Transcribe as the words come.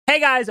Hey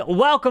guys,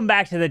 welcome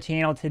back to the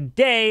channel.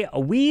 Today,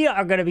 we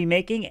are going to be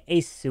making a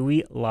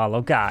Sui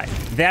Lalo guide.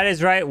 That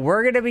is right,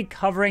 we're going to be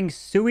covering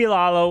Sui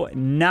Lalo,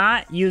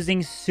 not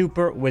using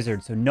Super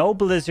Wizard. So no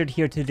Blizzard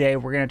here today.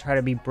 We're going to try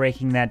to be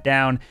breaking that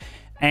down.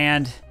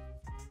 And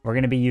we're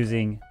going to be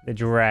using the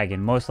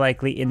Dragon, most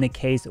likely in the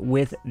case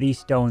with the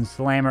Stone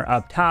Slammer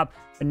up top.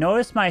 But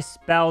notice my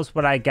spells,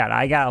 what I got.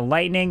 I got a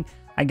Lightning,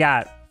 I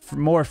got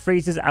more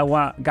freezes,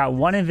 got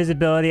 1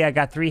 invisibility, I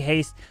got 3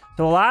 haste.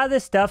 So a lot of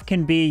this stuff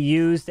can be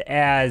used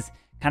as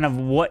kind of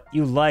what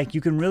you like.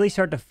 You can really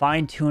start to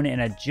fine tune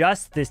and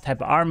adjust this type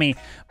of army.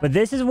 But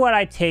this is what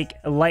I take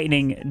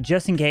Lightning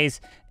just in case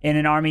in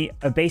an army,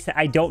 a base that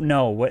I don't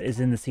know what is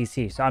in the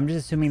CC. So I'm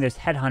just assuming there's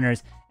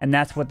headhunters, and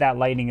that's what that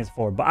Lightning is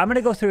for. But I'm going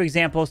to go through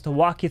examples to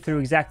walk you through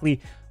exactly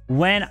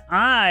when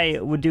I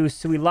would do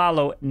Sui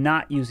Lalo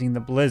not using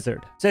the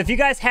Blizzard. So if you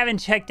guys haven't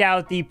checked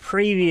out the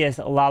previous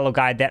Lalo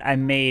guide that I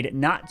made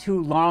not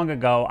too long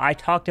ago, I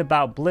talked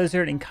about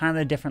Blizzard and kind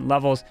of the different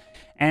levels.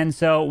 And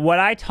so what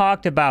I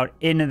talked about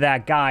in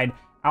that guide,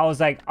 I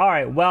was like, all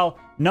right, well,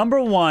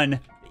 number one,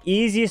 the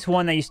easiest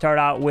one that you start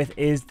out with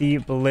is the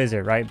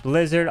Blizzard, right?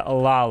 Blizzard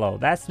Lalo,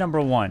 that's number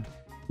one.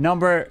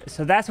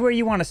 So that's where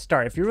you want to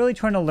start. If you're really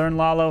trying to learn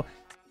Lalo,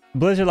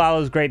 Blizzard Lalo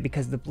is great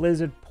because the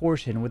Blizzard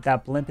portion with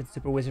that Blimp and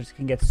Super Wizards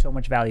can get so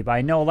much value. But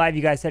I know a lot of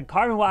you guys said,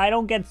 Carbon, well, I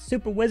don't get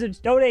Super Wizards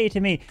donated to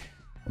me.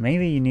 Well,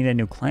 maybe you need a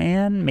new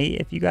clan. Maybe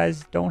if you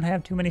guys don't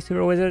have too many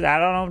Super Wizards. I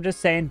don't know, I'm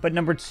just saying. But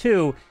number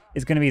two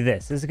is going to be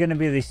this. This is going to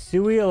be the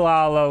Sui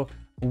Lalo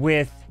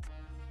with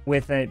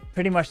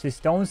pretty much the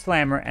Stone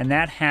Slammer. And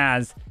that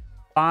has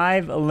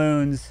 5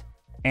 loons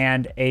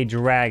and a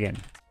dragon,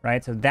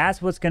 right? So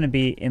that's what's going to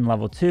be in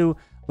level 2.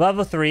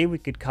 Level 3, we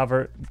could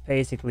cover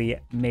basically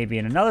maybe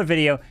in another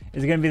video,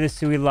 is going to be the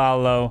Sui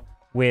Lalo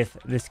with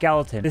the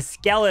skeleton. The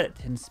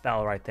skeleton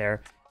spell right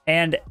there.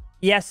 And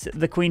yes,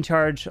 the Queen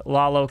Charge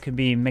Lalo can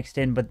be mixed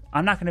in, but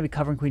I'm not going to be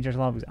covering Queen Charge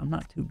Lalo because I'm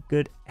not too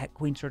good at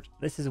Queen Charge.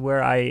 This is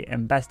where I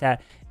am best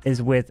at,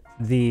 is with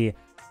the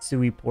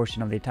Sui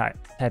portion of the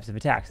types of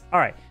attacks. All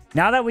right,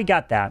 now that we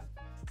got that,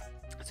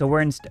 so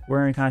we're in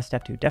kind of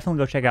step 2. Definitely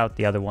go check out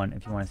the other one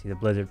if you want to see the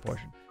Blizzard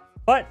portion.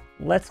 But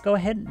let's go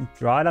ahead and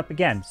draw it up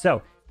again.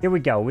 So here we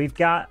go. We've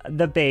got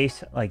the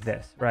base like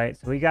this, right?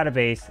 So we got a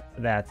base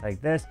that's like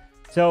this.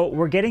 So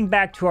we're getting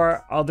back to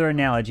our other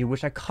analogy,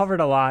 which I covered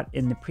a lot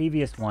in the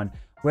previous one,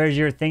 whereas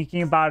you're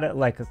thinking about it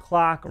like a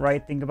clock,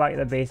 right? Think about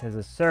the base as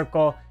a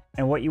circle,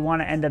 and what you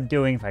want to end up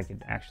doing, if I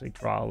could actually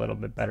draw a little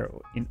bit better,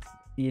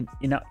 you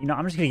know,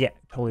 I'm just gonna get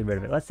totally rid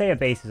of it. Let's say a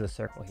base is a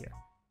circle here.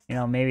 You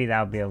know, maybe that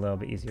would be a little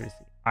bit easier to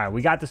see. All right,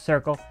 we got the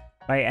circle.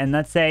 Right, and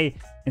let's say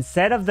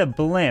instead of the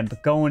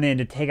blimp going in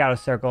to take out a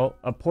circle,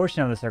 a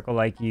portion of the circle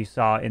like you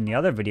saw in the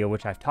other video,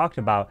 which I've talked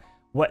about,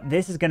 what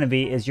this is going to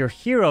be is your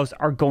heroes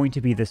are going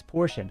to be this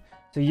portion.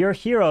 So your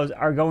heroes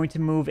are going to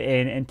move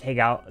in and take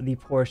out the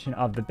portion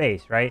of the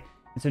base, right?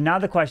 And so now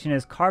the question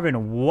is,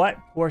 Carbon, what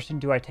portion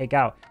do I take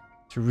out?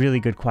 It's a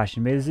really good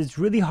question because it's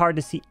really hard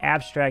to see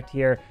abstract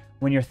here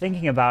when you're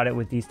thinking about it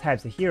with these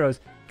types of heroes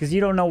because you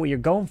don't know what you're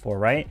going for,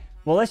 right?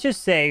 Well, let's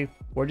just say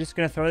we're just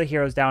going to throw the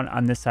heroes down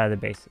on this side of the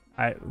base.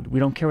 We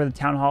don't care where the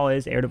town hall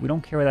is, we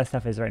don't care where that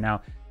stuff is right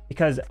now,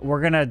 because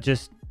we're going to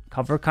just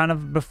cover kind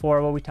of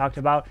before what we talked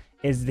about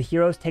is the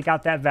heroes take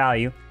out that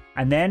value,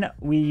 and then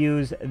we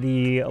use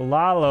the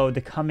Lalo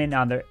to come in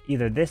on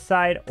either this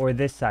side or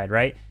this side,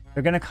 right?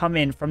 They're going to come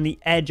in from the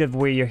edge of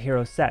where your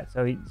hero's set.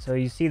 So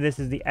you see this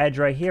is the edge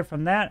right here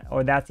from that,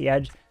 or that's the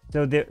edge.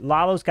 So the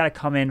Lalo's got to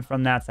come in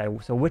from that side.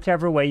 So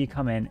whichever way you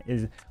come in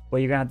is what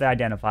you're going to have to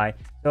identify.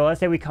 So let's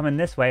say we come in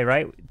this way,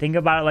 right? Think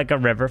about it like a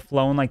river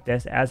flowing like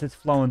this. As it's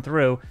flowing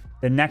through,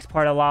 the next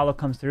part of Lalo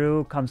comes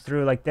through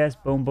like this.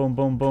 Boom, boom,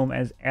 boom, boom,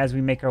 as we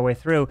make our way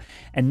through.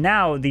 And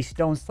now the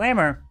Stone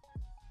Slammer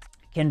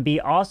can be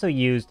also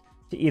used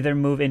to either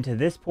move into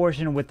this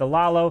portion with the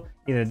Lalo,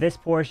 either this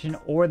portion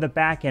or the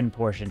back end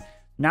portion.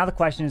 Now the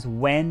question is,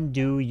 when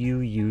do you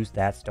use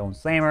that Stone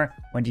Slammer?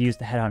 When do you use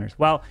the Headhunters?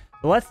 Well,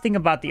 so let's think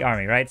about the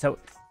army, right? So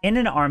in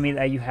an army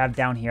that you have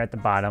down here at the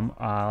bottom,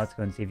 let's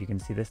go and see if you can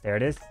see this. There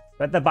it is.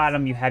 So at the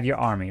bottom, you have your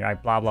army,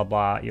 right? Blah, blah,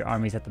 blah. Your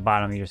army's at the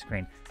bottom of your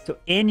screen. So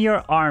in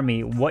your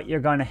army, what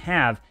you're going to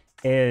have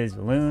is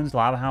balloons,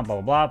 lava hound, blah,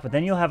 blah, blah. But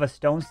then you'll have a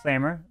Stone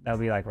Slammer. That'll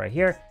be like right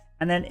here.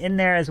 And then in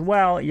there as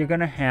well, you're going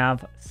to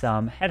have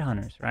some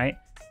Headhunters, right?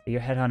 So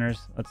your Headhunters,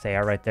 let's say,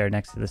 are right there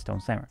next to the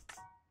Stone Slammer.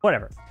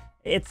 Whatever.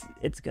 It's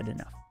good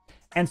enough.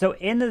 And so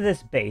into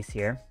this base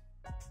here,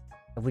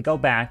 if we go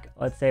back,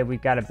 let's say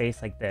we've got a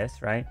base like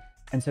this, right?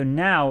 And so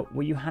now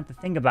what you have to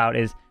think about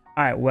is,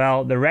 all right,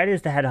 well, the red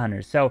is the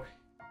Headhunters. So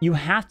you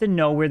have to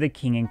know where the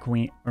king and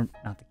queen, or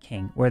not the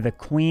king, where the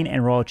queen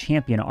and royal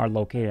champion are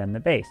located on the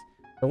base.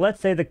 So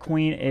let's say the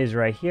queen is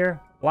right here,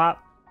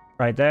 whop,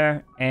 right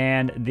there,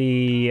 and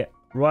the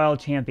royal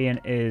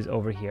champion is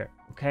over here,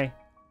 okay?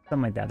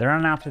 Something like that. They're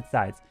on opposite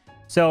sides.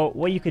 So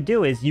what you could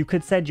do is you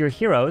could send your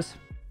heroes,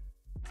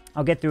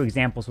 I'll get through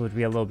examples, which would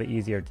be a little bit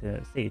easier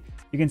to see.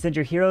 You can send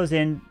your heroes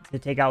in to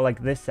take out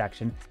like this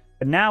section.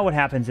 But now what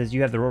happens is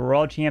you have the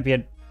royal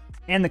champion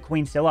and the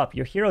queen's still up.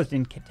 Your heroes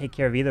didn't take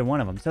care of either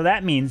one of them. So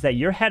that means that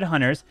your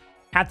headhunters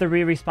have to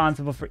be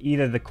responsible for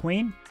either the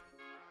queen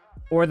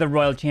or the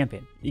royal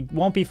champion. It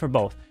won't be for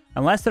both.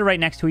 Unless they're right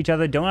next to each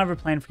other, don't ever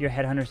plan for your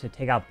headhunters to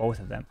take out both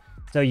of them.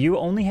 So you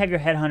only have your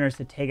headhunters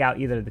to take out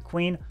either the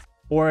queen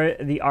or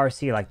the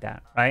RC like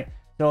that, right?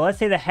 So let's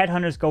say the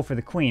headhunters go for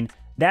the queen.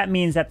 That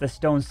means that the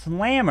stone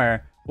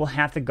slammer will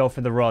have to go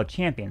for the royal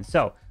champion.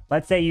 So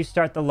let's say you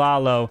start the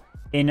Lalo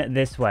in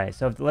this way.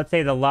 So if, let's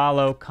say the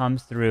Lalo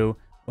comes through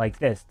like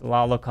this. The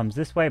Lalo comes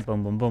this way,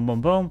 boom, boom, boom,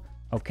 boom, boom.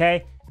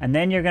 Okay, and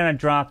then you're gonna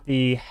drop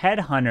the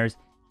headhunters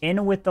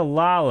in with the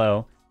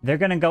Lalo. They're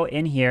gonna go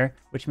in here,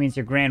 which means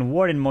your Grand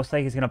Warden most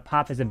likely is gonna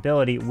pop his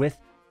ability with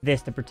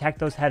this to protect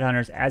those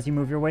headhunters as you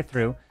move your way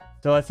through.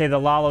 So let's say the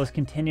Lalo is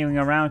continuing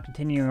around,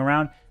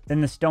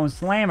 then the Stone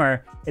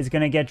Slammer is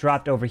gonna get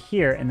dropped over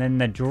here, and then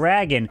the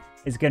Dragon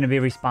is gonna be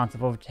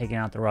responsible for taking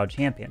out the Royal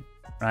Champion,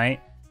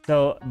 right?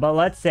 So, but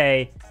let's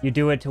say you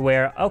do it to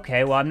where,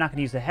 okay, well, I'm not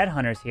gonna use the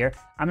headhunters here.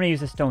 I'm gonna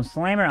use the Stone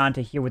Slammer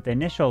onto here with the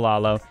initial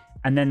Lalo,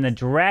 and then the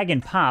Dragon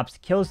pops,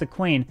 kills the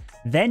Queen.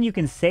 Then you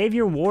can save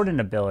your Warden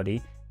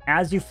ability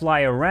as you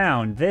fly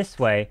around this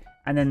way,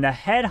 and then the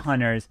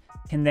headhunters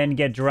can then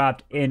get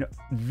dropped in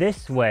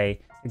this way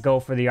to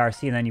go for the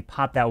RC, and then you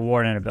pop that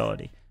Warden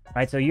ability,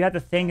 right? So you have to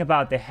think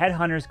about the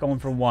headhunters going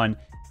for one,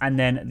 and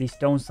then the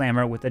Stone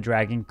Slammer with the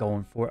Dragon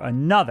going for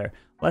another.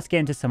 Let's get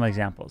into some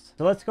examples.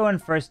 So let's go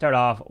and first start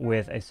off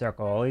with a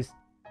circle, at least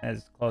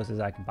as close as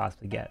I can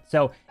possibly get.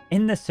 So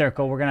in this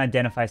circle, we're gonna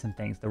identify some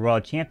things. The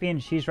Royal Champion,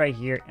 she's right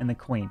here, and the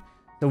Queen.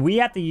 So we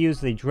have to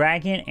use the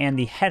Dragon and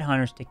the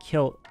headhunters to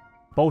kill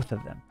both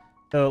of them.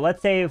 So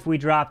let's say if we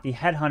drop the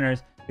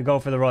headhunters to go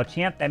for the Royal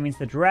Champ, that means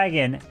the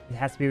Dragon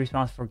has to be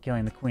responsible for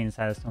killing the Queen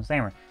inside of the Stone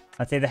Slammer.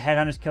 Let's say the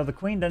headhunters kill the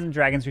Queen, then the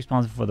Dragon's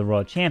responsible for the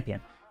Royal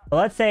Champion. But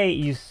let's say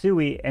you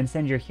Sui and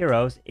send your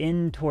heroes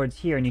in towards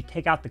here and you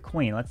take out the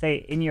Queen. Let's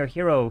say in your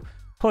hero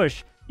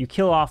push, you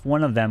kill off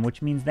one of them,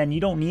 which means then you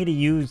don't need to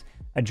use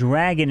a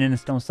Dragon in a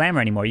Stone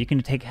Slammer anymore. You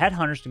can take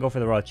headhunters to go for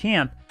the Royal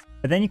Champ,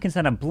 but then you can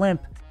send a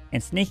Blimp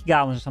and Sneaky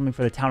Goblins or something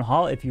for the Town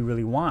Hall if you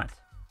really want,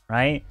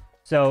 right?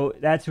 So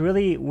that's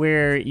really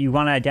where you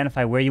want to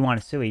identify where you want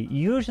to Sui.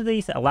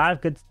 Usually, a lot of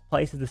good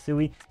places to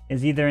Sui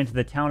is either into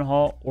the Town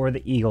Hall or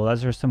the Eagle.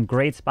 Those are some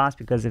great spots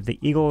because if the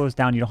Eagle goes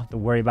down, you don't have to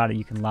worry about it.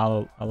 You can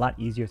Lalo a lot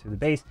easier through the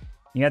base.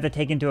 You have to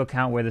take into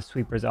account where the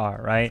sweepers are,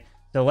 right?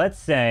 So let's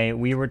say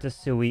we were to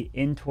Sui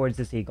in towards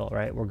this Eagle,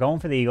 right? We're going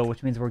for the Eagle,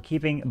 which means we're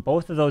keeping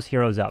both of those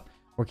heroes up.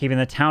 We're keeping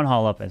the Town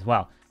Hall up as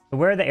well. So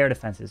where are the air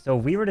defenses? So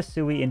if we were to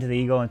Sui into the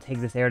Eagle and take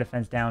this air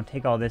defense down,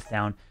 take all this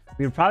down,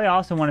 we would probably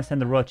also want to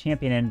send the Royal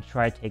Champion in to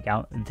try to take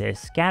out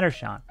this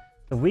Scattershot.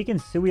 So if we can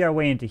Sui our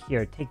way into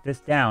here, take this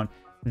down,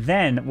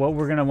 then what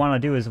we're going to want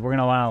to do is we're going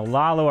to want to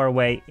Lalo our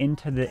way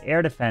into the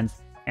air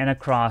defense and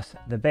across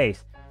the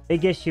base.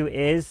 Big issue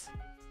is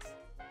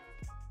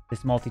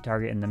this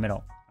multi-target in the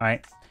middle, all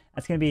right?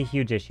 That's going to be a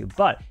huge issue.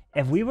 But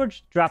if we were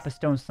to drop a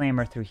Stone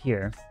Slammer through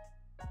here,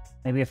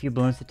 maybe a few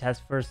balloons to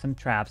test for some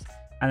traps,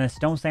 and the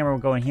Stone Slammer will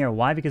go in here.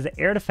 Why? Because the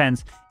air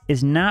defense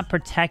is not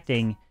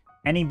protecting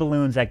any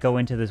balloons that go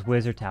into this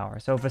wizard tower.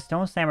 So if a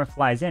Stone Slammer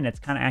flies in, it's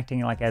kind of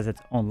acting like as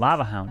its own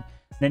Lava Hound.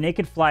 Then it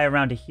could fly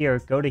around to here,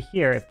 go to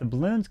here. If the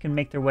balloons can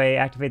make their way,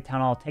 activate the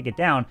Town Hall, take it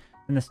down,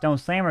 then the Stone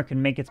Slammer can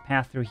make its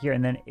path through here,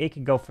 and then it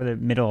could go for the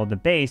middle of the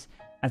base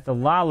as the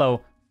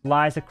Lalo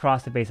flies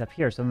across the base up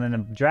here. So then the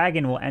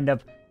Dragon will end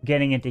up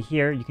getting into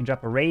here. You can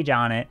drop a Rage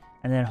on it,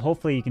 and then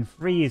hopefully you can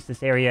freeze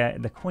this area,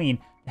 the Queen,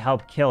 to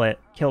help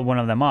kill one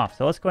of them off.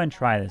 So let's go ahead and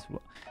try this.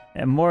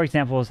 And more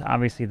examples,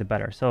 obviously, the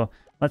better. So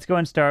let's go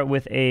and start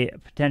with a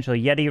potential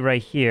Yeti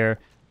right here.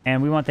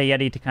 And we want the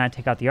Yeti to kind of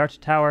take out the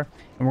Arch Tower.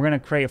 And we're going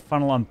to create a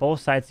funnel on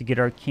both sides to get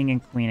our King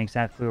and Queen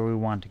exactly where we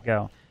want to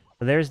go.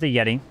 So there's the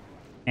Yeti.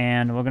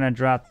 And we're going to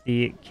drop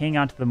the King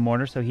onto the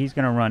mortar. So he's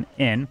going to run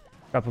in.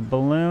 Drop a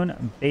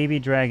balloon, baby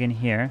dragon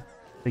here.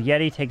 So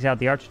Yeti takes out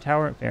the Arch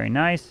Tower. Very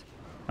nice.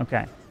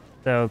 Okay.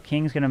 So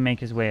King's going to make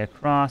his way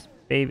across.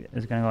 Baby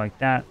is going to go like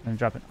that. I'm going to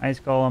drop an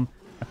Ice Golem,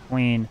 a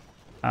Queen,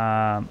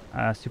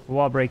 a Super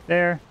Wall Break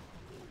there,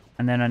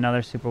 and then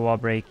another Super Wall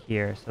Break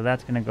here. So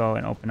that's going to go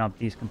and open up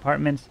these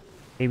compartments.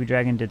 Baby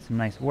Dragon did some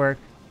nice work.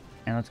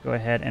 And let's go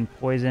ahead and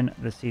poison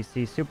the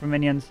CC Super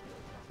Minions.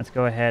 Let's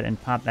go ahead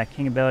and pop that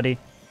King ability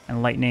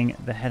and Lightning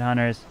the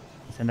Headhunters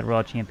and send the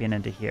Royal Champion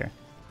into here.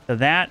 So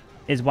that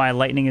is why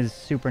Lightning is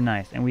super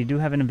nice. And we do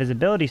have an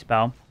invisibility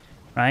spell,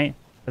 right,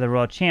 for the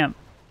Royal Champ.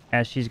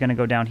 As she's going to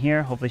go down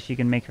here. Hopefully she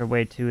can make her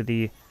way to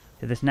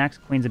this next.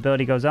 Queen's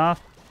ability goes off.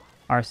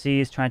 RC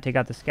is trying to take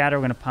out the scatter.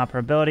 We're going to pop her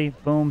ability.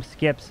 Boom,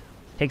 skips.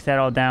 Takes that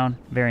all down.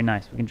 Very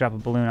nice. We can drop a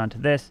balloon onto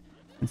this.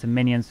 And some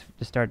minions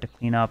to start to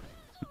clean up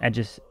some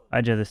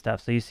edge of the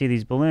stuff. So you see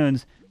these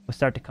balloons will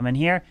start to come in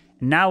here.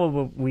 And now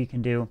what we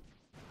can do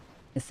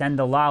is send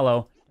the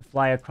Lalo to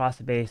fly across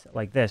the base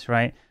like this,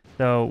 right?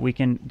 So we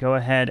can go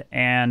ahead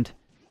and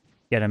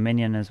get a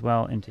minion as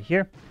well into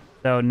here.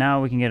 So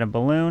now we can get a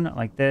balloon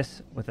like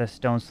this with a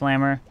Stone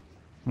Slammer.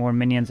 More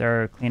minions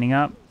are cleaning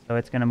up. So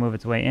it's going to move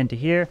its way into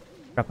here.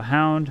 Drop a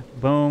Hound.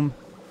 Boom.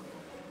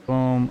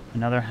 Boom.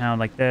 Another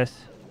hound like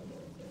this.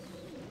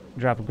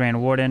 Drop a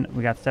Grand Warden.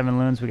 We got 7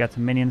 loons. We got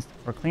some minions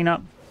for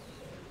cleanup.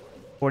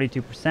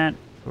 42%.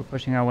 We're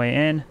pushing our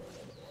way in.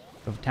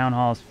 The Town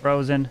Hall is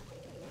frozen.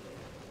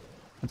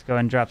 Let's go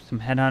ahead and drop some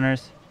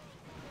headhunters.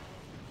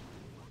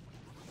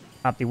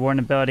 Pop the Warden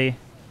ability.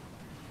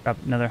 Drop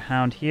another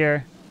hound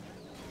here.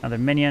 Another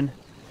minion.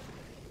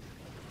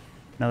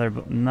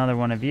 Another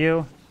one of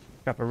you.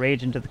 Drop a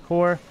rage into the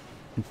core.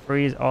 And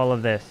freeze all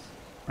of this.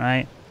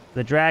 Right?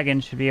 The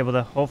dragon should be able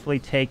to hopefully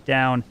take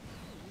down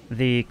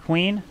the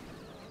queen.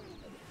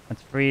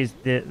 Let's freeze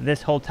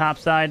this whole top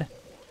side.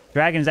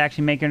 Dragon is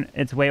actually making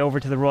its way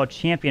over to the Royal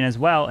Champion as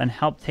well and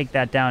help take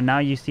that down. Now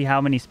you see how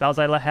many spells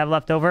I have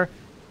left over?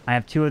 I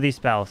have 2 of these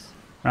spells.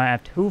 Right? I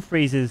have 2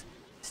 freezes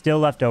still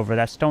left over.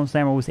 That Stone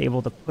Slammer was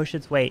able to push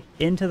its way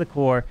into the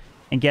core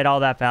and get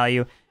all that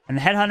value. And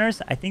the Headhunters,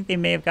 I think they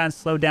may have gotten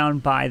slowed down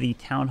by the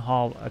Town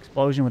Hall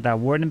explosion with that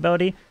Warden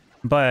ability.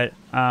 But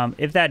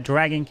if that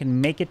dragon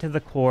can make it to the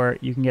core,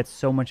 you can get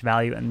so much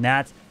value. And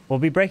we'll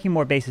be breaking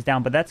more bases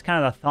down, but that's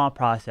kind of the thought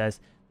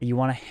process that you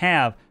want to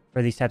have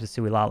for these types of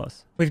Sui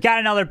Lalos. We've got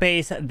another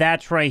base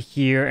that's right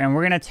here, and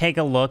we're going to take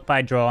a look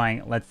by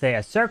drawing, let's say,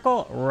 a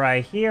circle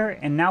right here.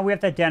 And now we have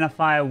to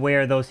identify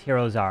where those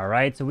heroes are,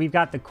 right? So we've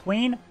got the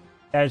Queen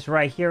that is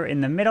right here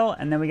in the middle,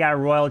 and then we got a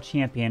Royal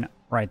Champion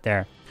right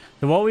there.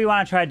 So what we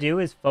want to try to do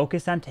is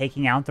focus on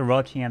taking out the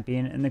Royal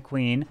Champion and the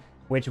Queen,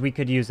 which we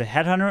could use a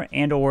Headhunter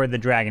and or the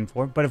Dragon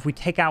for. But if we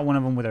take out one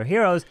of them with our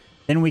heroes,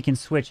 then we can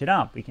switch it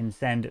up. We can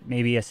send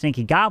maybe a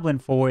Sneaky Goblin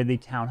for the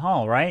Town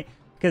Hall, right?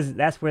 Because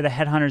that's where the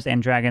Headhunters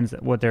and Dragons,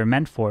 what they're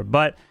meant for.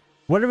 But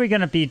what are we going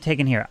to be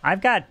taking here?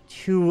 I've got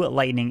 2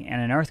 Lightning and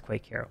an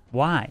Earthquake here.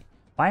 Why?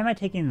 Why am I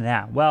taking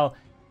that? Well,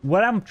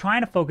 what I'm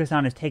trying to focus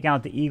on is take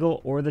out the Eagle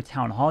or the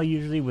Town Hall,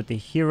 usually with the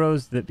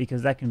heroes,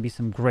 because that can be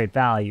some great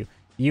value.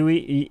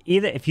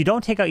 If you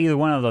don't take out either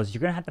one of those,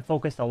 you're going to have to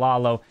focus the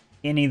Lalo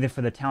in either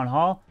for the Town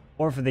Hall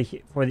or for the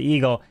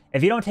Eagle.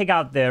 If you don't take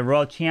out the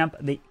Royal Champ,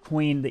 the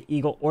Queen, the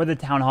Eagle, or the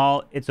Town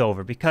Hall, it's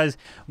over, because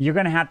you're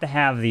going to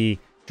have the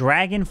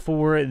Dragon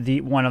for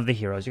one of the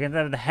heroes. You're going to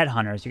have the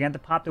Headhunters. You're going to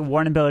have to pop the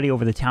Warden ability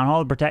over the Town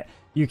Hall to protect.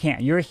 You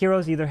can't. Your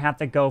heroes either have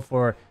to go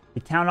for the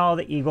Town Hall,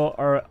 the Eagle,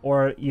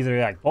 or either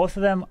like both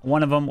of them,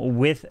 one of them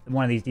with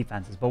one of these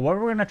defenses. But what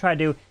we're going to try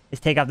to do is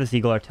take out this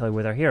Eagle Artillery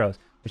with our heroes,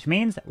 which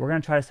means we're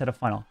going to try to set a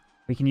funnel.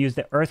 We can use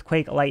the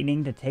Earthquake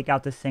Lightning to take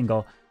out the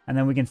single, and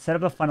then we can set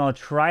up a funnel to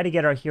try to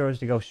get our heroes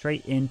to go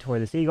straight in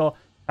toward this Eagle.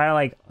 Try to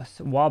like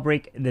wall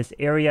break this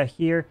area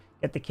here,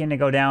 get the kin to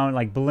go down,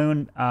 like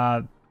balloon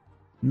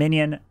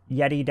minion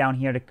Yeti down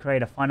here to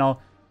create a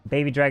funnel,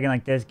 baby dragon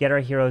like this, get our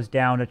heroes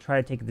down to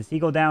try to take this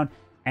Eagle down,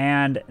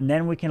 and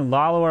then we can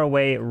Lalo our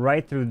way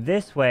right through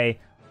this way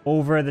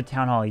over the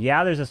Town Hall.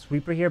 Yeah, there's a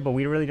sweeper here, but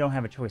we really don't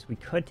have a choice. We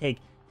could take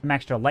some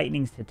extra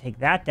lightnings to take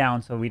that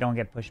down so we don't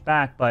get pushed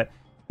back, but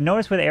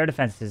notice where the air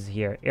defense is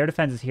here. Air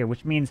defense is here,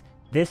 which means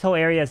this whole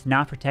area is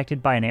not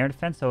protected by an air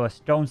defense, so a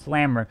Stone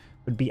Slammer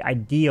would be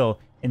ideal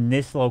in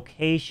this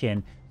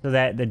location so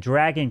that the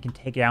dragon can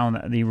take down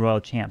the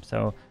Royal Champ.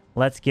 So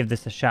let's give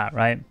this a shot,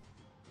 right?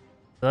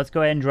 So let's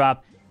go ahead and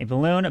drop a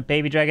balloon, a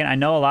baby dragon. I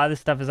know a lot of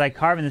this stuff is like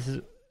carving.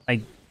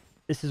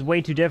 This is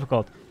way too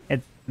difficult.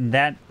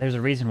 There's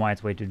a reason why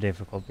it's way too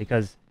difficult,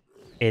 because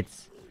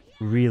it's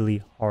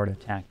really hard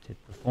attack to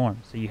perform.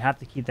 So you have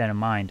to keep that in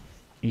mind.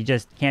 You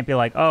just can't be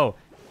like, oh,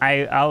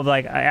 I'll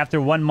like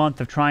after 1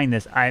 month of trying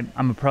this, I'm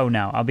a pro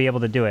now. I'll be able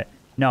to do it.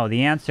 No,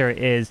 the answer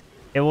is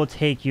it will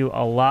take you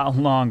a lot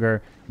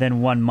longer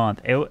than 1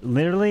 month. It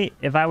literally,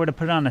 if I were to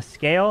put it on a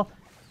scale,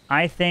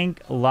 I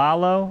think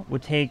Lalo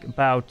would take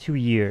about 2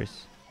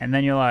 years. And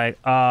then you're like,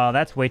 oh,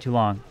 that's way too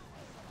long.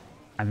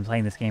 I've been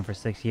playing this game for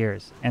 6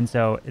 years. And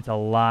so it's a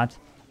lot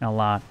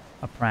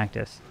of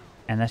practice.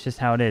 And that's just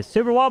how it is.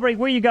 Super Wall Break,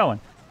 where are you going?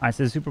 All right,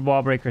 so the Super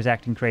Wall Breaker is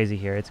acting crazy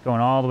here. It's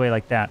going all the way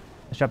like that.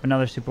 Let's drop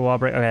another Super Wall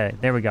Break. Okay,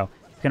 there we go.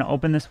 It's going to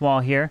open this wall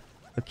here.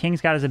 The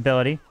King's got his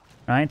ability.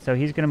 Right, so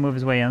he's going to move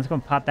his way in. Let's go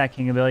and pop that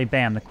King ability.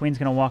 Bam, the Queen's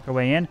going to walk her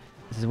way in.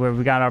 This is where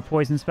we got our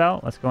poison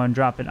spell. Let's go and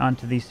drop it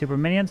onto these super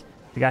minions.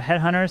 We got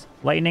Headhunters,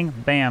 Lightning,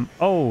 bam.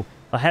 Oh,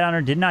 the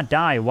Headhunter did not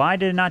die. Why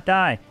did it not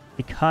die?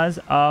 Because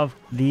of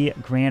the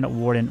Grand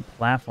Warden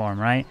platform,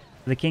 right?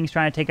 So the King's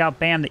trying to take out,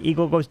 bam, the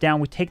Eagle goes down.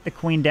 We take the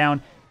Queen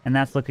down, and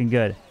that's looking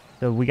good.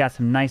 So we got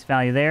some nice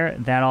value there.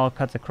 That all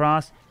cuts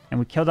across, and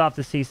we killed off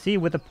the CC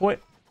with a point.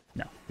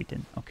 No, we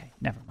didn't. Okay,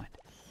 never mind.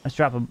 Let's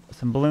drop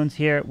some balloons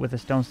here with a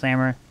Stone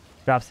Slammer.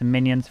 Drop some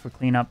minions for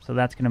cleanup, so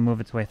that's going to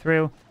move its way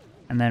through.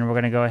 And then we're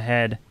going to go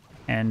ahead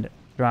and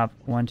drop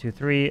 1, 2,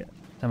 3,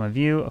 some of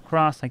you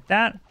across like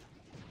that.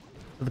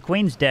 So the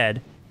Queen's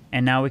dead,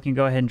 and now we can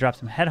go ahead and drop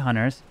some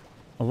Headhunters,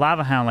 a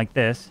Lava Hound like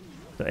this.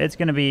 So it's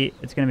going to be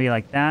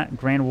like that.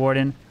 Grand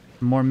Warden,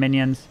 some more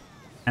minions,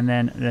 and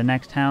then the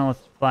next hound, let's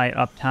fly it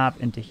up top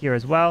into here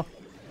as well.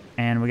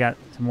 And we got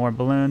some more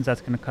balloons.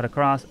 That's going to cut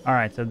across. All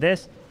right, so the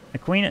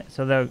Queen,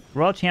 so the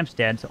Royal Champ's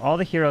dead. So all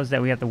the heroes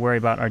that we have to worry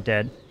about are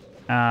dead.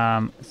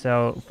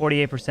 So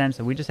 48%,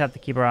 so we just have to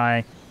keep our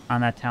eye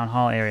on that Town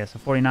Hall area. So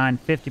 49,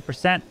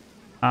 50%.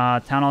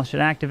 Town Hall should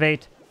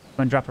activate. Go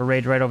Go and drop a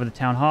rage right over the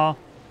town hall.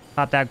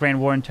 Pop that Grand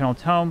War Internal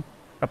Tome.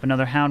 Drop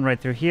another hound right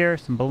through here.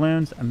 Some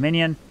balloons, a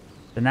minion.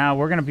 So now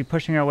we're going to be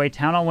pushing our way.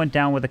 Town hall went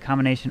down with a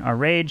combination our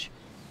rage.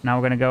 Now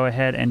we're going to go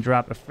ahead and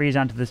drop a freeze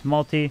onto this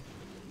multi.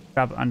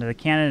 Drop it onto the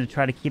cannon to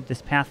try to keep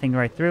this pathing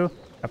right through.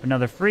 Drop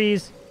another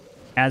freeze.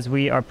 As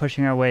we are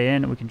pushing our way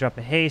in, we can drop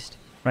a haste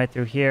right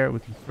through here. We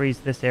can freeze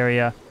this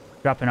area.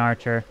 Drop an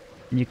archer.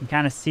 And you can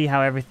kind of see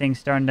how everything's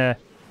starting to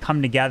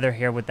come together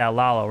here with that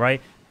Lalo,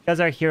 right? Because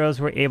our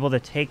heroes were able to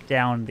take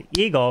down the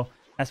Eagle,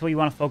 that's what you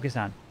want to focus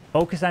on.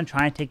 Focus on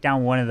trying to take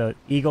down one of the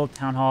Eagle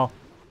Town Hall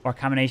or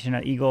combination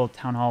of Eagle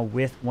Town Hall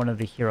with one of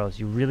the heroes.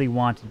 You really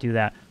want to do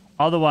that.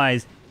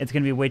 Otherwise, it's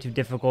going to be way too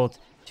difficult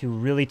to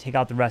really take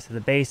out the rest of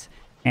the base,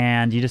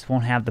 and you just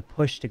won't have the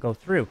push to go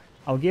through.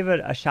 I'll give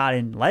it a shot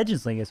in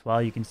Legends League as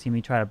well. You can see me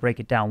try to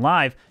break it down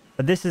live,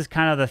 but this is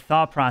kind of the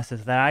thought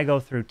process that I go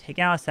through,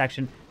 taking out a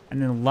section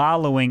and then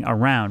lolloing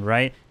around,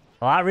 right?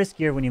 A lot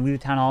riskier when you leave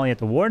the Town Hall. You have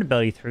the Ward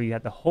ability through. You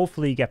have to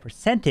hopefully get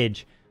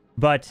percentage,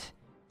 but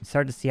you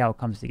start to see how it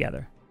comes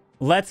together.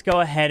 Let's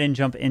go ahead and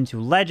jump into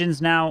Legends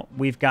now.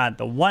 We've got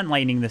the 1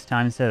 lightning this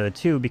time instead of the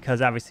 2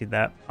 because obviously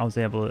that I was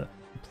able to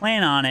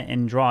plan on it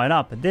and draw it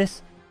up. But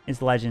this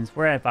is Legends.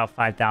 We're at about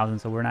 5,000,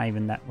 so we're not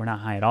even that, we're not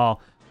high at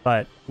all.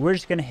 But we're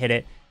just gonna hit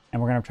it, and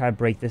we're gonna try to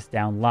break this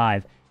down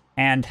live.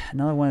 And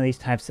another one of these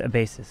types of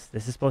bases.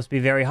 This is supposed to be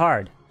very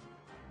hard,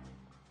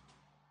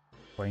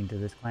 according to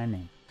this clan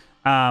name.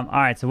 All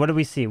right, so what do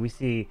we see? We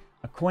see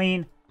a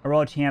queen, a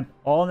royal champ,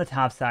 all on the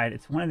top side.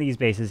 It's one of these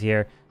bases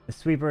here. The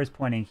sweeper is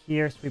pointing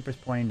here. Sweeper's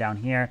pointing down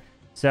here.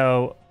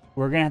 So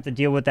we're going to have to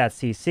deal with that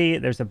CC.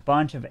 There's a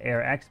bunch of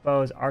air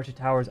expos, archer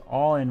towers,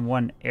 all in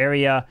one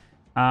area.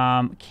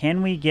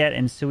 Can we get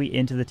Ensui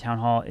into the town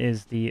hall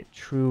is the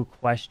true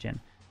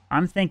question.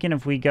 I'm thinking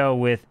if we go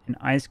with an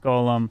ice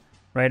golem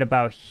right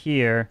about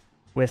here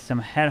with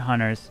some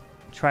headhunters,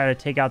 try to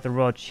take out the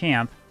royal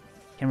champ.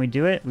 Can we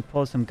do it? We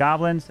pull some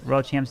goblins.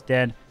 Royal champ's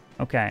dead.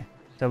 Okay.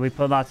 So we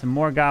pulled out some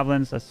more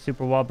goblins. Let's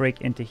super wall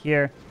break into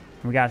here.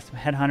 And we got some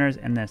headhunters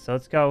in this. So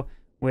let's go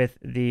with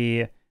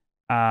the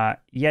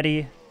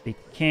Yeti, the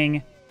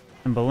king,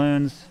 some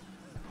balloons,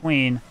 the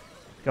queen.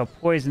 Let's go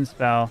poison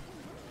spell.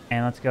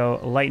 And let's go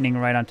lightning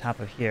right on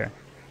top of here.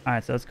 All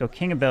right. So let's go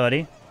king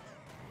ability.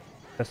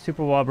 Go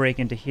super wall break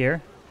into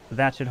here. So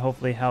that should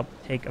hopefully help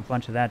take a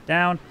bunch of that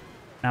down.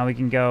 Now we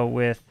can go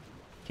with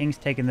king's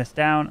taking this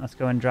down. Let's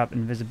go and drop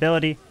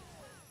invisibility.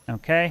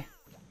 Okay.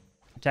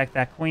 Protect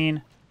that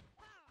queen.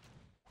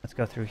 Let's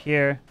go through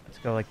here. Let's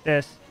go like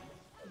this.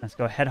 Let's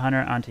go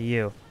headhunter onto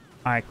you.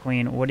 All right,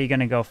 queen. What are you going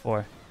to go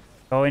for?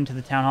 Go into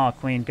the town hall,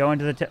 queen. Go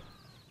into the...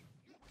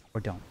 Or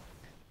don't.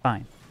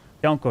 Fine.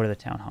 Don't go to the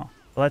town hall.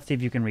 But let's see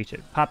if you can reach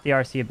it. Pop the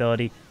RC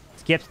ability.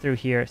 Skips through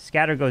here.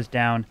 Scatter goes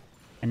down.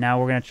 And now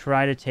we're going to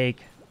try to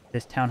take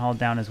this town hall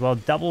down as well.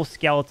 Double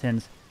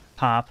skeletons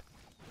pop.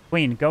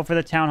 Queen, go for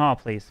the town hall,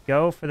 please.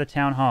 Go for the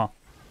town hall.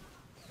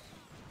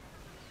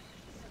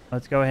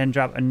 Let's go ahead and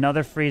drop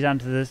another freeze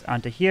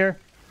onto here.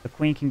 The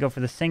queen can go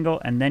for the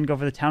single and then go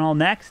for the town hall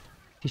next.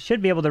 She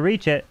should be able to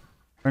reach it.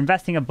 We're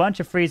investing a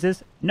bunch of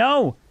freezes.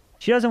 No!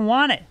 She doesn't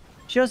want it.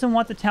 She doesn't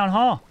want the town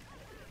hall.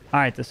 All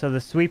right, so the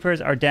sweepers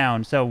are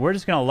down. So we're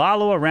just going to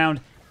lollo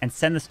around and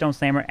send the stone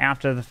slammer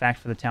after the fact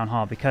for the town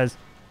hall because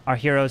our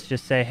heroes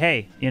just say,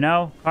 hey, you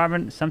know,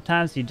 Carbon,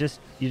 sometimes you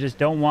just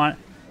don't want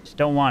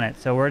it.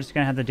 So we're just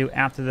going to have to do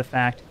after the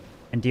fact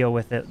and deal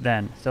with it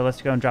then. So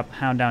let's go and drop a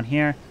hound down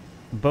here.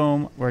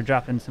 Boom. We're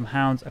dropping some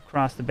hounds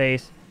across the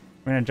base.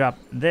 We're going to drop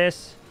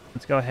this.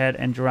 Let's go ahead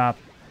and drop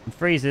some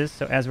freezes.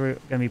 So as we're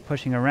going to be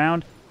pushing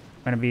around,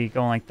 we're going to be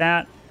going like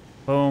that.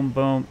 Boom,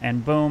 boom,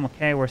 and boom.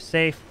 Okay, we're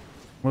safe.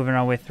 Moving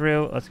our way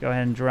through. Let's go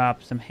ahead and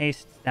drop some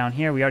haste down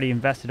here. We already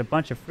invested a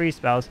bunch of freeze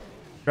spells.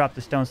 Drop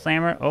the stone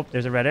slammer. Oh,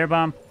 there's a red air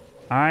bomb.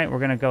 All right, we're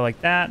going to go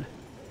like that.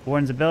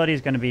 Warden's ability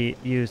is going to be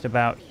used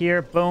about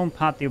here. Boom,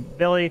 pop the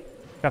ability.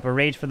 Drop a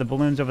rage for the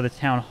balloons over the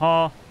town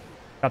hall.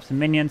 Drop some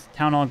minions.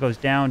 Town hall goes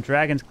down.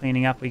 Dragon's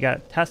cleaning up. We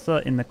got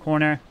Tesla in the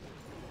corner.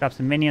 Drop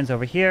some minions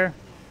over here.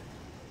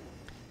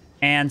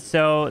 And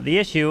so the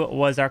issue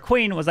was our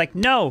queen was like,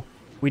 no,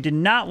 we did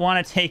not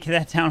want to take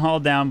that town hall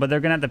down, but they're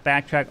going to have to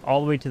backtrack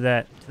all the way to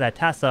that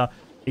Tesla.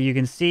 But you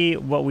can see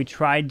what we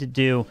tried to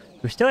do.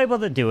 We're still able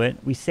to do it.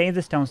 We saved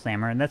the stone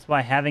slammer, and that's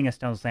why having a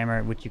stone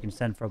slammer, which you can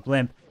send for a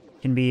blimp,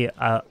 can be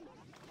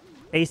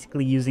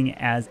basically using it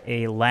as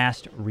a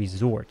last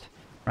resort,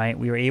 right?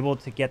 We were able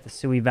to get the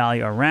Sui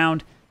value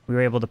around. We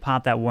were able to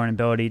pop that Warren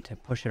ability to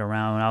push it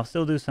around. And I'll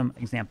still do some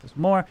examples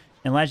more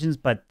in Legends,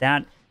 but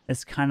that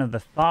is kind of the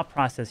thought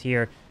process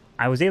here.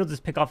 I was able to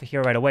just pick off a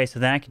hero right away, so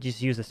then I could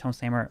just use the Stone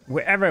Slammer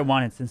wherever I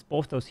wanted, since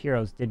both those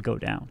heroes did go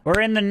down.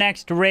 We're in the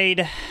next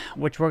raid,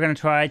 which we're going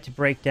to try to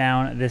break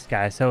down this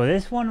guy. So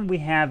this one, we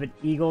have an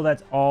Eagle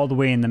that's all the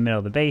way in the middle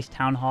of the base.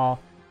 Town Hall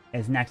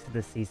is next to the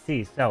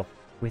CC. So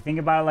we think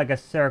about it like a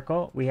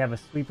circle. We have a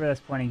sweeper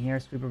that's pointing here,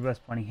 sweeper that's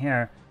pointing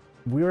here.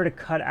 If we were to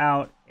cut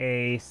out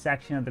a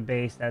section of the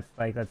base that's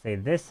like, let's say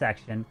this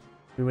section,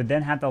 we would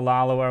then have to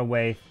lollo our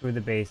way through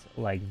the base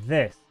like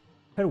this.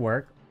 Could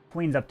work.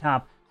 Queen's up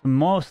top.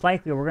 Most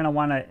likely, we're going to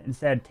want to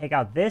instead take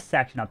out this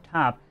section up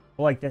top,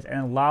 go like this, and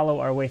then Lalo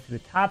our way through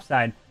the top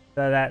side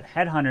so that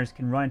headhunters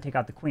can run and take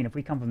out the queen. If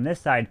we come from this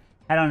side,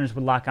 headhunters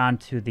would lock on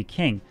to the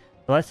king.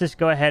 So let's just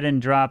go ahead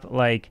and drop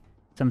like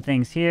some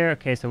things here.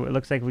 Okay, so it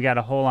looks like we got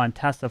a hole on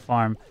Tesla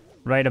farm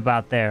right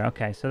about there.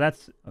 Okay, so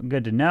that's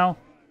good to know.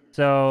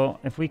 So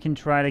if we can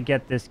try to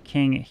get this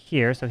king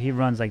here, so he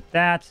runs like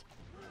that.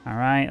 All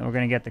right, we're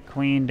going to get the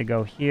queen to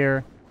go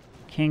here.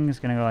 King's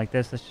going to go like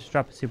this. Let's just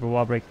drop a super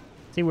wall break.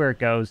 See where it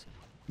goes.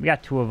 We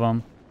got 2 of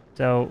them.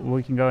 So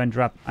we can go and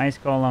drop ice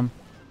golem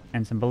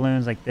and some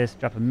balloons like this.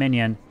 Drop a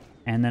minion.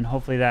 And then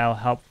hopefully that'll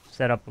help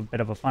set up a bit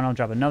of a funnel.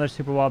 Drop another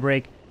super wall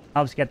break.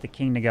 Helps get the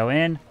king to go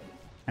in.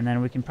 And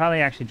then we can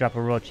probably actually drop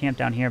a royal champ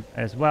down here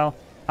as well.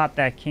 Pop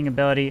that king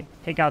ability.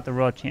 Take out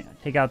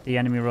the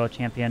enemy royal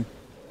champion.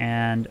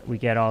 And we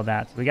get all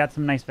that. So we got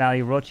some nice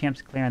value. Royal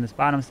champ's clear on this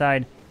bottom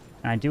side.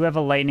 And I do have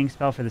a lightning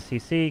spell for the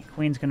CC.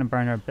 Queen's going to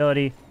burn her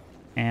ability.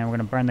 And we're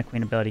going to burn the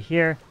queen ability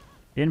here.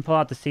 Didn't pull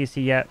out the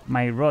CC yet.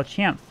 My royal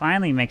champ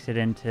finally makes it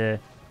into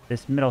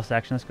this middle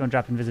section. Let's go and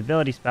drop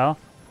invisibility spell.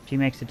 She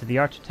makes it to the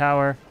archer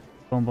tower.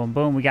 Boom, boom,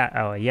 boom. We got,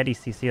 a Yeti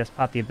CC. Let's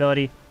pop the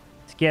ability.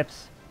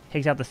 Skips.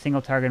 Takes out the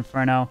single target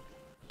inferno.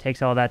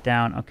 Takes all that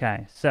down.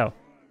 Okay, so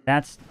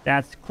that's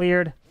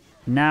cleared.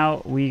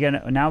 Now we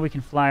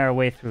can fly our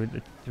way through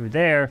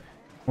there,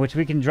 which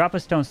we can drop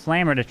a stone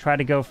slammer to try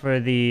to go for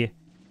the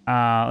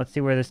let's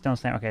see where the stone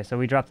slammer. Okay, so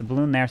we dropped the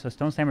balloon there, so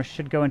stone slammer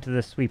should go into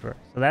the sweeper.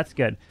 So that's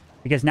good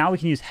because now we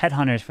can use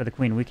headhunters for the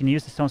queen. We can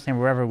use the stone slammer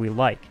wherever we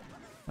like.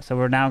 So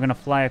we're now going to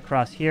fly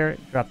across here,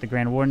 drop the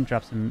Grand Warden,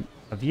 drop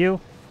a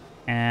view,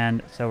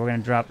 and so we're going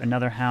to drop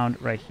another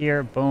hound right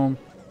here. Boom,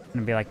 it's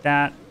going to be like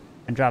that,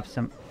 and drop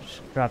some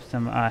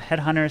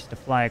headhunters to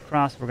fly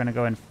across. We're going to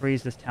go and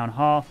freeze this town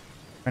hall.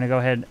 We're going to go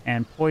ahead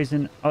and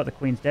poison. Oh, the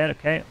queen's dead.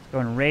 Okay, let's go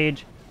and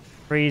rage.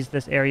 Freeze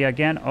this area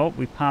again. Oh,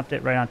 we popped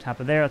it right on top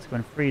of there. Let's go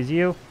and freeze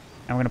you.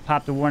 And we're going to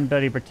pop the Warden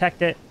ability to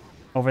protect it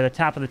over the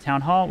top of the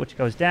town hall, which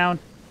goes down.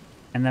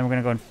 And then we're going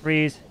to go and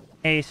freeze,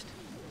 haste.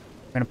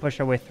 We're going to push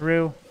our way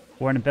through.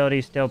 Warden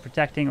ability still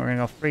protecting. We're going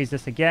to go freeze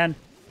this again.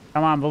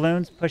 Come on,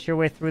 balloons. Push your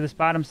way through this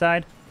bottom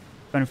side.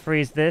 Going to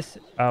freeze this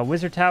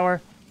wizard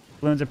tower.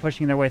 Balloons are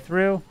pushing their way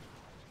through.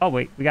 Oh,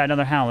 wait, we got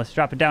another hound. Let's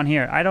drop it down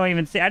here. I didn't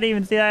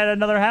even see I had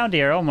another hound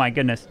here. Oh, my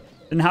goodness.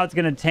 And now it's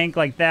going to tank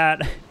like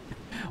that.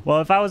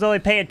 Well, if I was only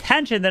paying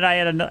attention that I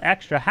had an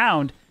extra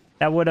hound,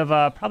 that would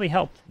have probably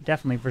helped.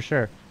 Definitely, for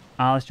sure.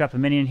 Let's drop a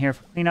minion here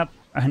for cleanup.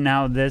 And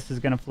now this is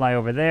going to fly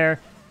over there.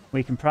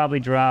 We can probably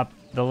drop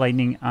the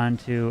lightning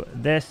onto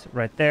this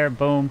right there.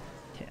 Boom.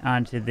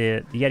 Onto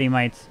the Yeti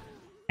mites.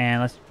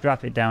 And let's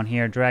drop it down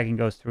here. Dragon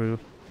goes through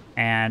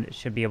and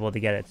should be able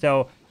to get it.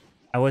 So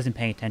I wasn't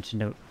paying attention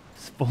to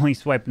fully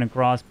swiping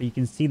across, but you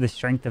can see the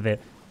strength of it.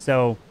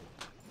 So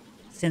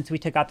since we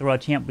took out the royal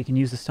champ, we can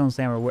use the stone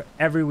slammer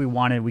wherever we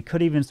wanted. We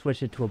could even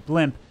switch it to a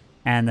blimp,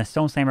 and the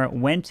stone slammer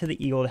went to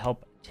the eagle to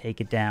help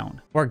take it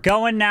down. We're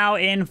going now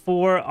in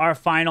for our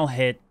final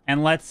hit,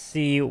 and let's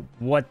see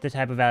what the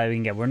type of value we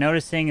can get. We're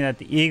noticing that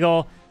the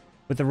eagle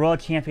with the royal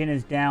champion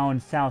is down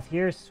south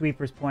here.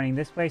 Sweeper's pointing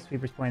this way,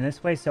 sweeper's pointing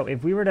this way. So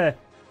if we were to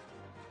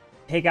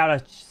take out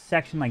a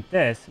section like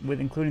this,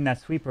 with including that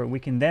sweeper, we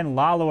can then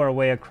Lalo our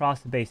way across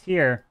the base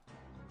here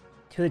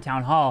to the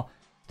town hall.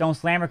 Stone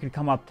Slammer could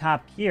come up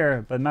top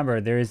here, but remember,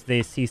 there is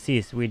the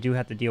CC, so we do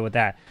have to deal with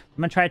that.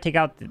 I'm going to try to take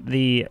out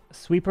the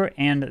sweeper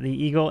and the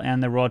eagle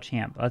and the royal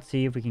champ. Let's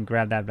see if we can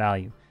grab that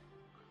value.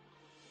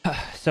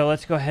 So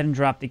let's go ahead and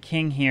drop the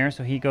king here,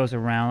 so he goes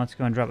around. Let's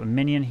go and drop a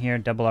minion here,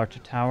 double archer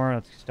tower.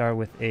 Let's start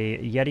with a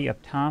Yeti up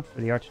top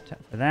for the archer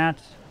for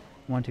that.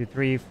 1, 2,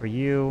 3 for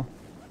you.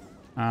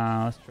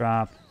 Let's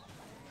drop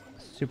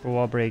super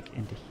wall break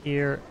into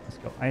here. Let's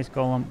go ice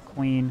golem,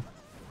 queen.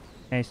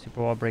 Okay,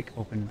 super wall break,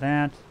 open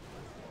that.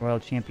 Royal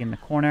champion in the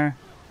corner.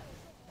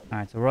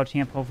 Alright, so royal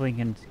champ hopefully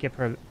can skip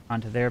her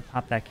onto there,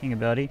 pop that king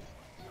ability.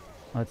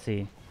 Let's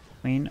see.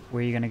 Queen,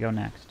 where are you going to go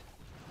next?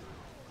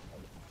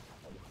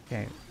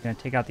 Okay, we're going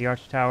to take out the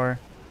archer tower.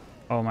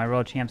 Oh, my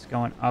royal champ's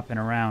going up and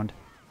around.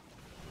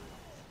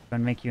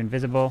 Going to make you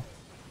invisible.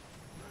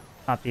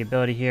 Pop the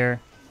ability here.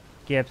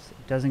 Skips.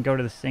 Doesn't go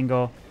to the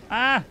single.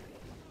 Ah!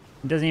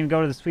 It doesn't even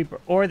go to the sweeper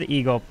or the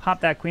eagle.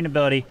 Pop that queen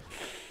ability.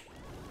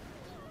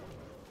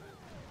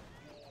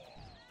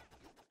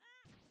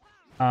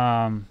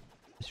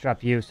 Let's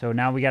drop you. So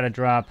now we got to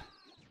drop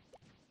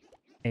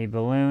a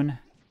balloon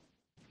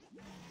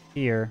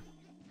here.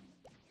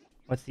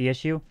 What's the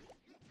issue?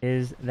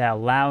 Is that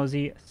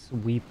lousy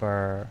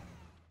sweeper.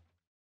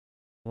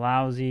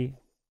 Lousy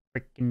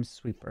freaking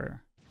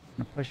sweeper.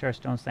 I'm gonna push our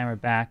stone slammer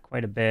back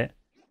quite a bit.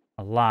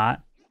 A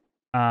lot.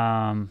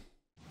 Let's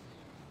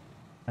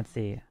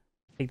see.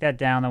 Take that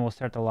down, then we'll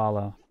start the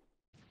Lalo.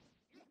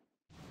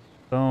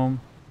 Boom.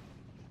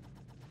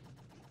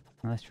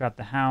 And let's drop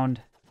the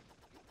hound.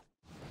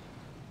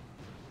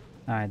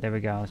 Alright, there we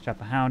go. Let's drop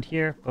a hound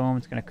here. Boom.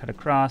 It's going to cut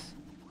across.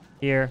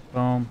 Here.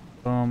 Boom.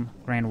 Boom.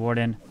 Grand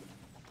Warden.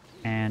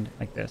 And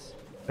like this.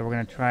 So we're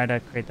going to try to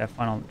create that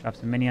funnel. Drop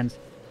some minions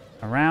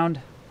around.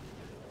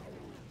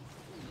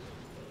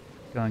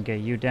 go and get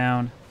you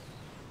down.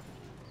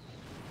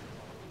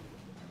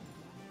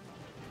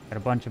 Got a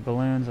bunch of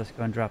balloons. Let's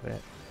go and drop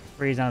it.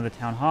 Freeze onto the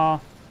town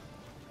hall.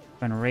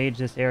 Go and rage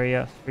this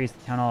area. Freeze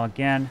the town hall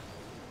again.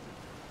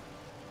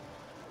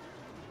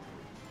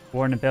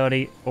 Warden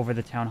ability over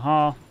the town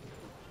hall.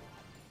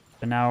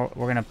 So now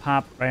we're going to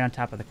pop right on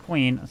top of the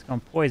queen. Let's go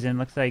and poison.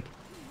 Looks like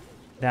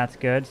that's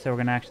good. So we're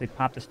going to actually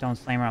pop the stone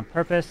slammer on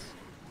purpose.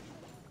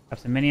 Got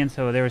some minions.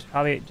 So there was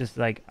probably just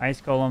like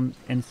ice golems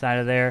inside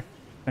of there.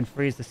 Going to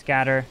freeze the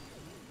scatter.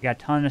 We got a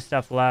ton of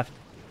stuff left.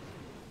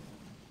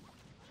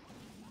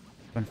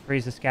 Going to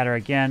freeze the scatter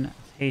again.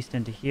 Let's haste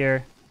into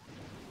here.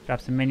 Drop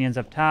some minions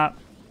up top.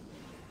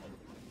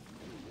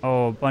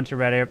 Oh, a bunch of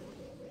red air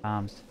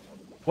bombs.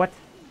 What?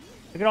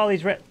 Look at all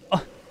these red...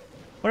 Oh,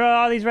 what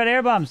are all these red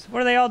air bombs?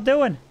 What are they all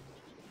doing?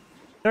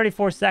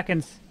 34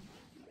 seconds.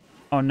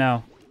 Oh,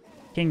 no.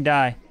 King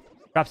die.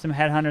 Drop some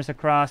headhunters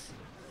across.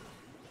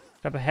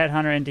 Drop a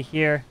headhunter into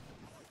here.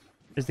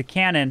 There's the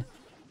cannon.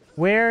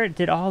 Where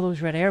did all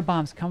those red air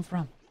bombs come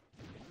from?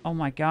 Oh,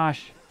 my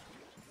gosh.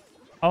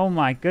 Oh,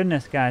 my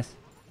goodness, guys.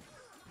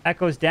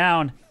 Echo's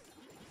down.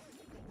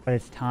 But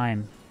it's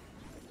time.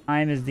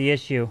 Time is the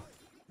issue.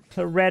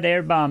 The red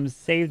air bombs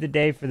saved the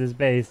day for this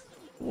base.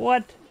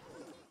 What?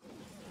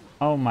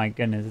 Oh my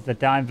goodness, it's a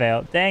time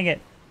fail. Dang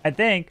it. I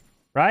think,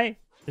 right?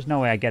 There's no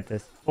way I get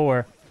this.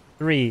 4,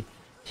 3,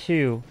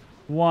 2,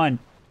 1.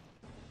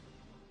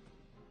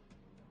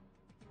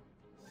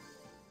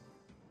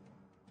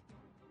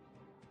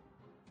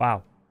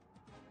 Wow.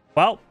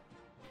 Well,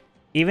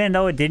 even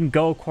though it didn't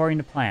go according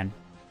to plan,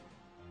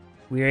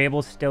 we were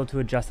able still to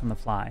adjust on the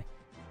fly.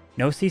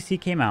 No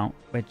CC came out,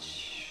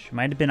 which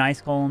might have been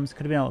ice golems.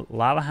 Could have been a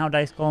lava hound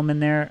ice golem in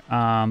there.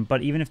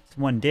 But even if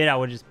one did, I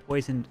would just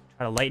poison,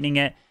 try to lightning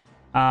it.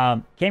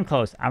 Came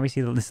close.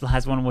 Obviously, this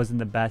last one wasn't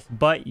the best,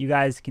 but you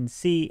guys can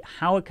see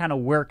how it kind of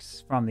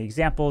works from the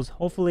examples.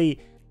 Hopefully,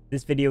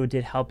 this video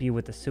did help you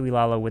with the Sui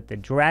Lalo with the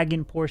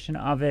dragon portion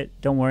of it.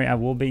 Don't worry, I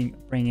will be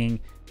bringing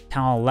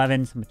Town Hall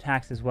 11, some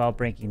attacks as well,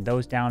 breaking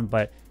those down.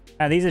 But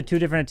these are two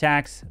different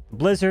attacks.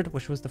 Blizzard,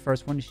 which was the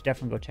first one. You should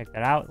definitely go check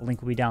that out. The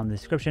link will be down in the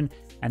description.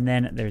 And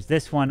then there's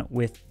this one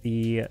with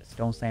the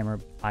Stone Slammer,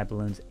 5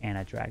 balloons, and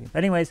a dragon. But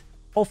anyways,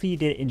 hopefully you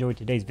did enjoy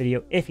today's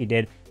video. If you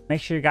did, make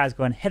sure you guys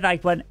go and hit the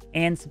like button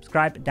and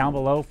subscribe down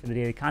below for the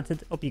daily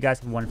content. Hope you guys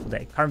have a wonderful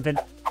day.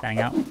 Carbonfin, signing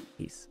out.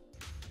 Peace.